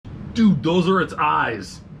Dude, those are its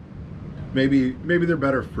eyes. Maybe they're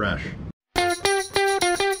better fresh.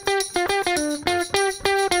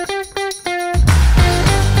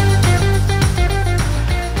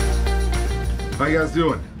 How you guys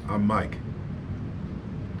doing? I'm Mike.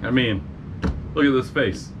 I mean, look at this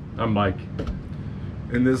face. I'm Mike.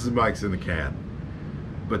 And this is Mike's in the Can.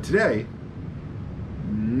 But today,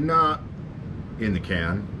 not in the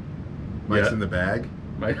can. Mike's in the bag.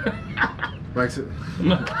 Mike. Mike's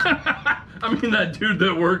I mean, that dude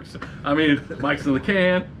that works. I mean, Mike's in the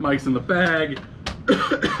can, Mike's in the bag.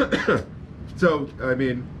 So, I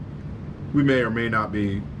mean, we may or may not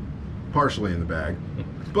be partially in the bag,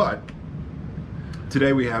 but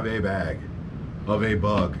today we have a bag of a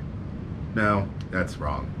bug. No, that's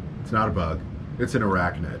wrong. It's not a bug. It's an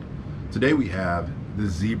arachnid. Today we have the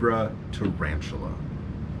zebra tarantula.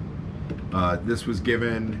 This was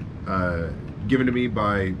given to me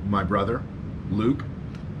by my brother, Luke.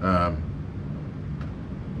 I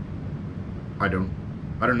don't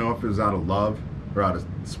know if it was out of love or out of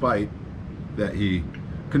spite that he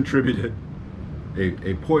contributed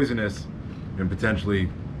a poisonous and potentially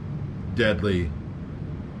deadly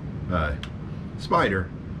spider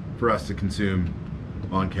for us to consume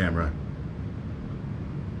on camera.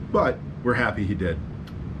 But we're happy he did,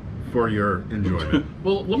 for your enjoyment.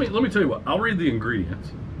 Well, let me tell you what. I'll read the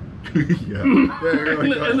ingredients. Yeah.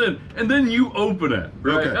 and then you open it,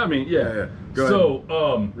 right? Okay. I mean, yeah. Go so,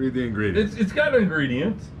 ahead. Read the ingredients. It's got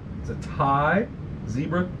ingredients. It's a Thai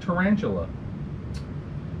zebra tarantula.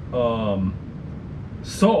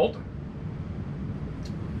 Salt.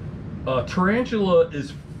 Tarantula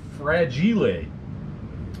is fragile.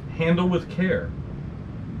 Handle with care.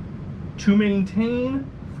 To maintain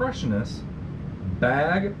freshness,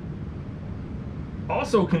 bag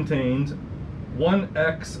also contains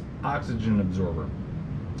 1x oxygen absorber.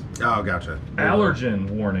 Oh, gotcha. Allergen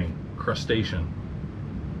warning, crustacean.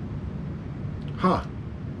 Huh.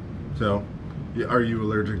 So, are you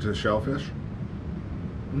allergic to shellfish?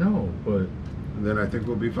 No, but Then I think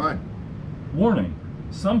we'll be fine. warning,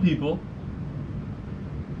 some people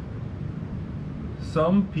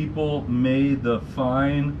may the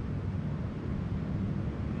fine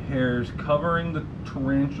hairs covering the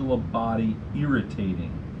tarantula body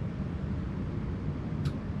irritating.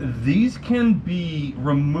 These can be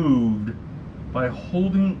removed by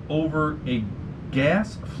holding over a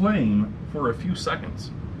gas flame for a few seconds.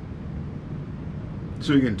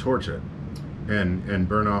 So you can torch it and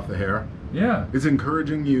burn off the hair? Yeah. It's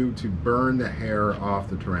encouraging you to burn the hair off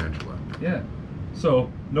the tarantula. Yeah. So,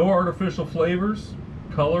 no artificial flavors,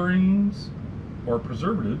 colorings, or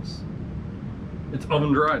preservatives. It's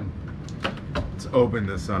oven dried. Let's open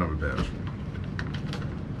this son of a bitch.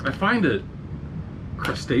 I find it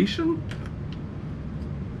crustacean?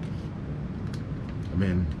 I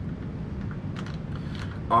mean,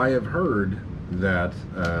 I have heard that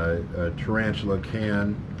a tarantula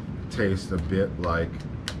can taste a bit like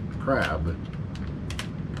crab.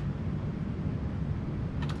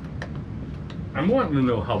 I'm wanting to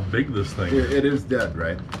know how big this thing is. It is dead,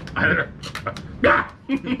 right? I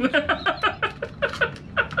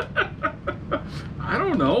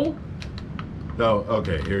don't know. Oh,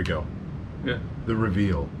 okay, here we go. Yeah. The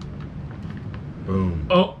reveal. Boom.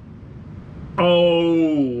 Oh.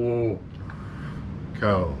 Oh.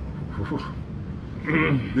 Go.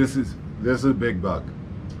 This is a big bug.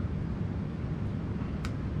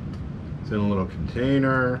 It's in a little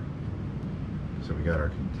container. So we got our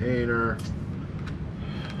container.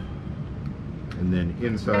 And then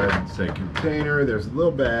inside said container, there's a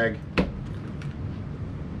little bag.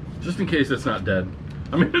 Just in case it's not dead.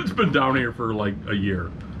 I mean, it's been down here for like a year.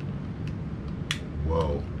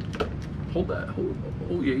 Whoa. Hold that.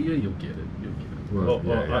 Oh, yeah, you'll get it. You'll get it. Well,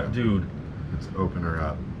 yeah. Dude. Let's open her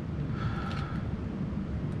up.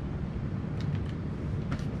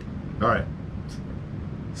 All right.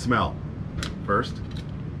 Smell first.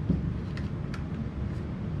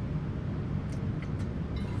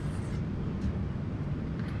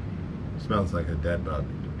 Smells like a dead bug.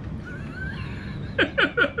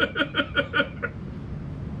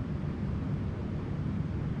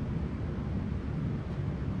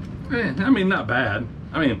 I mean, not bad.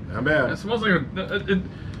 I mean, Not bad. It smells like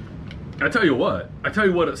I tell you what.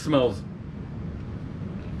 It smells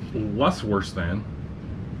less worse than.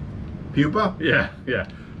 Pupa? Yeah.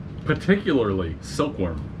 Particularly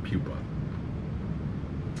silkworm pupa.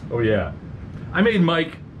 Oh yeah. I made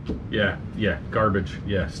Mike. Yeah. Garbage.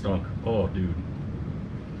 Yeah, stunk. Oh, dude.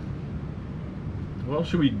 Well,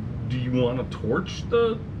 do you want to torch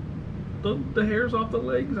the hairs off the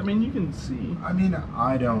legs? I mean, you can see. I mean,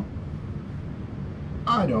 I don't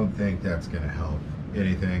think that's gonna help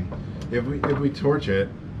anything. If we torch it,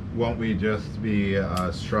 won't we just be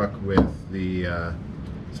struck with the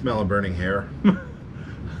smell of burning hair?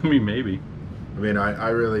 I mean, maybe. I mean, I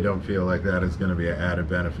really don't feel like that is going to be an added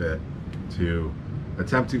benefit to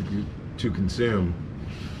attempt to consume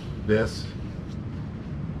this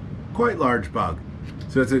quite large bug.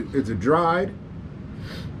 So it's a dried,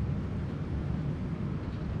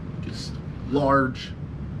 large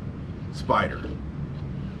spider.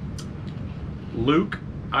 Luke,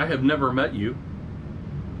 I have never met you,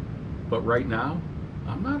 but right now,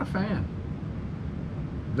 I'm not a fan.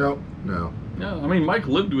 No. No, I mean, Mike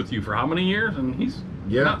lived with you for how many years, and he's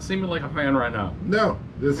not seeming like a fan right now. No,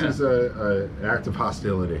 this is a act of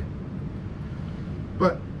hostility.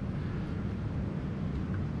 But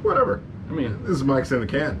whatever. I mean, this is Mike's in the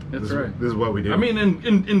can. That's right. This is what we do. I mean,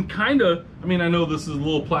 in kind of. I mean, I know this is a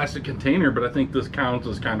little plastic container, but I think this counts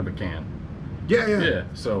as kind of a can. Yeah.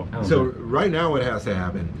 So right now, what has to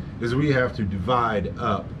happen is we have to divide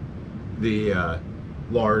up the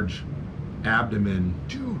large abdomen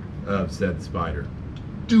of said spider.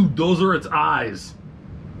 Dude, those are its eyes.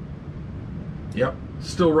 Yep.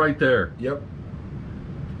 Still right there. Yep.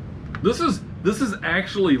 This is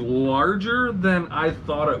actually larger than I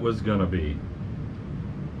thought it was gonna be.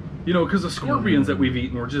 You know, because the scorpions that we've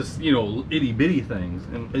eaten were just, you know, itty bitty things.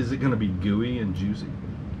 And is it gonna be gooey and juicy?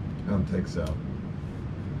 I don't think so.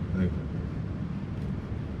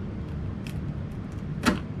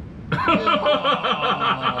 Oh,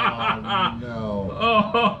 no.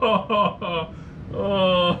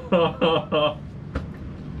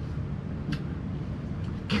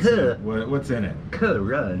 What's in it?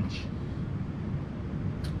 Crunch.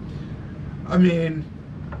 I mean,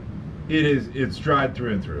 it's dried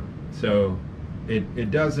through and through. So it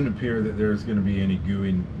doesn't appear that there's going to be any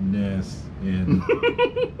gooiness in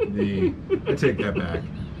the. I take that back.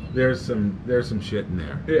 There's some shit in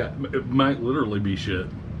there. Yeah, it might literally be shit.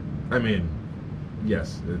 I mean,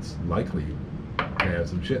 yes, it's likely to have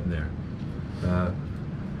some shit in there.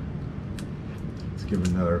 Let's give it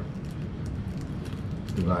another.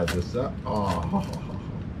 Divide this up. Oh,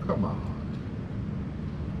 come on.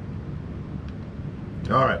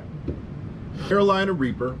 All right. Carolina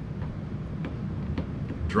Reaper.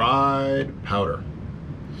 Dried powder.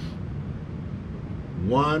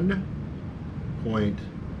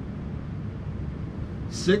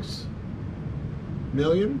 1.6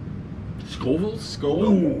 million Scoville?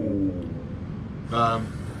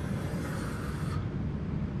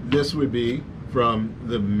 This would be from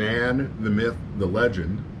the man, the myth, the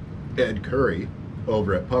legend, Ed Curry,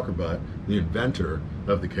 over at Puckerbutt, the inventor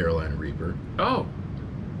of the Carolina Reaper. Oh.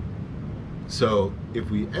 So if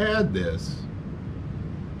we add this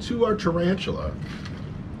to our tarantula,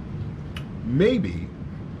 maybe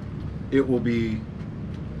it will be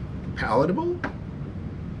palatable.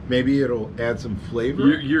 Maybe it'll add some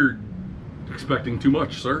flavor. You're expecting too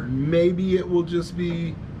much, sir. Maybe it will just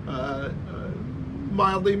be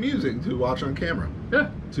mildly amusing to watch on camera. Yeah.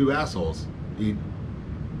 Two assholes eat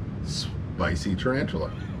spicy tarantula.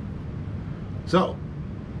 So,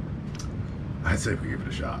 I'd say we give it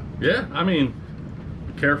a shot. Yeah, I mean,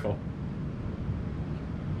 be careful.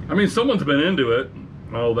 I mean, someone's been into it.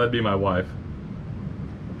 Oh, that'd be my wife.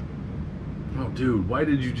 Oh, dude, why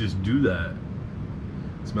did you just do that?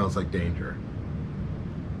 It smells like danger.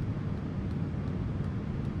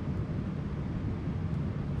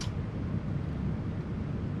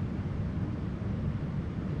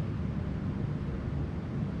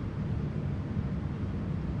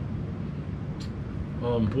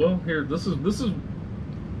 Well, here, this is.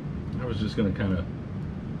 I was just gonna kind of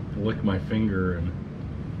lick my finger, and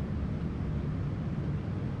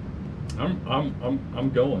I'm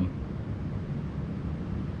going.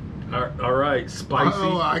 All right, spicy.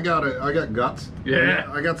 Oh, I got it. I got guts. Yeah.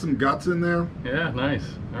 I got some guts in there. Yeah,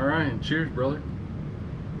 nice. All right, cheers, brother.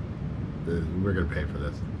 We're gonna pay for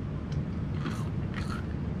this.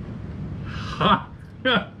 Ha!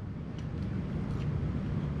 Yeah.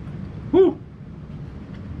 Woo!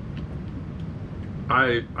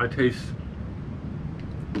 I taste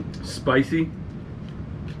spicy.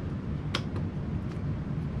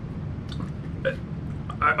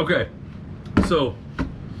 Okay, so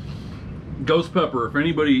ghost pepper. If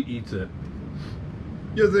anybody eats it,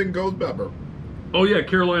 You think ghost pepper? oh yeah,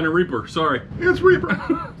 Carolina Reaper. Sorry, It's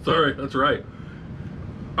Reaper. sorry, that's right.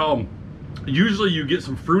 Usually you get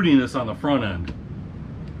some fruitiness on the front end,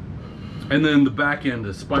 and then the back end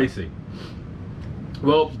is spicy.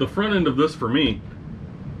 Well, the front end of this for me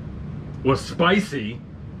was spicy,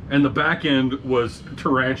 and the back end was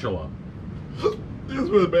tarantula. This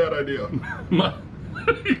was a bad idea.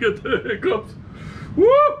 You get the hiccups. Woo!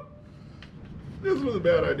 This was a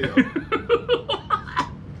bad idea.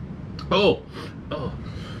 Oh.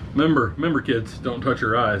 Remember, kids, don't touch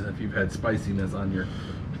your eyes if you've had spiciness on your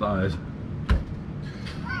thighs.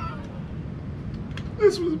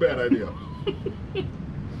 This was a bad idea.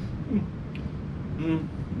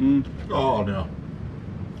 Oh no.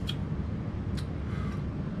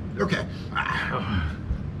 Okay.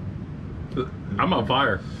 I'm on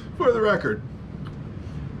fire. For the record,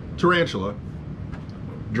 tarantula,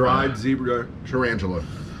 dried zebra tarantula,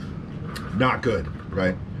 not good,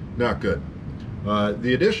 right? Not good.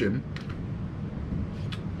 The addition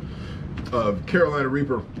of Carolina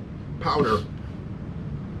Reaper powder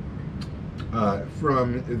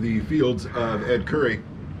from the fields of Ed Curry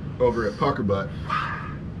over at Pucker Butt,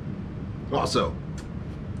 also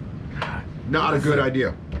not a good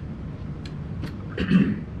idea.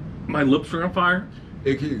 My lips are on fire.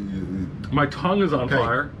 My tongue is on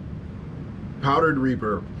fire. Powdered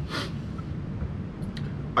Reaper.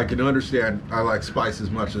 I can understand. I like spice as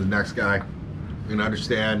much as the next guy. I can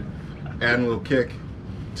understand adding a little kick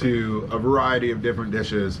to a variety of different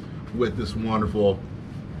dishes with this wonderful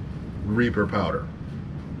Reaper powder.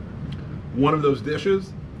 One of those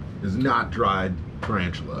dishes is not dried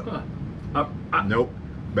tarantula. Nope.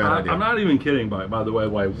 Bad idea. I'm not even kidding, by the way.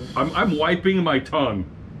 I'm wiping my tongue.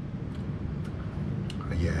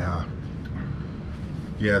 Yeah.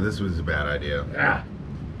 Yeah, this was a bad idea. Ah.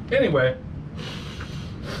 Anyway,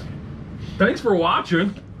 thanks for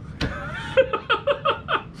watching.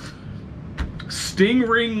 Sting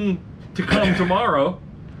ring to come tomorrow.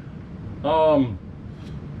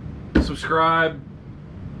 Subscribe,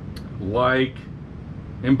 like,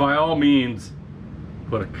 and by all means,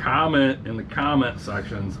 put a comment in the comment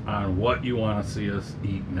sections on what you want to see us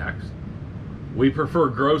eat next. We prefer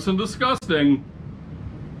gross and disgusting.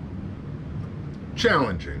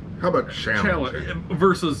 Challenging. How about challenging?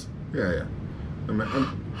 Versus Yeah. I'm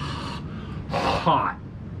hot.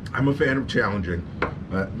 I'm a fan of challenging.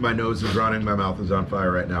 My nose is running. My mouth is on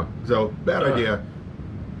fire right now. So, bad idea.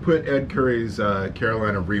 Put Ed Curry's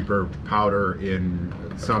Carolina Reaper powder in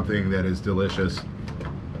something that is delicious.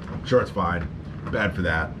 Sure, it's fine. Bad for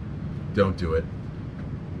that. Don't do it.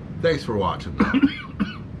 Thanks for watching.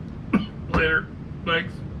 Later.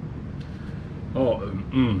 Thanks. Oh,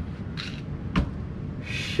 oh.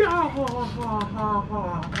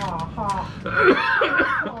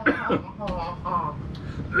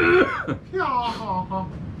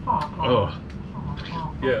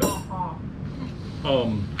 Yeah.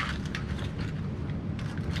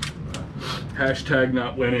 Hashtag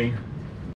not winning.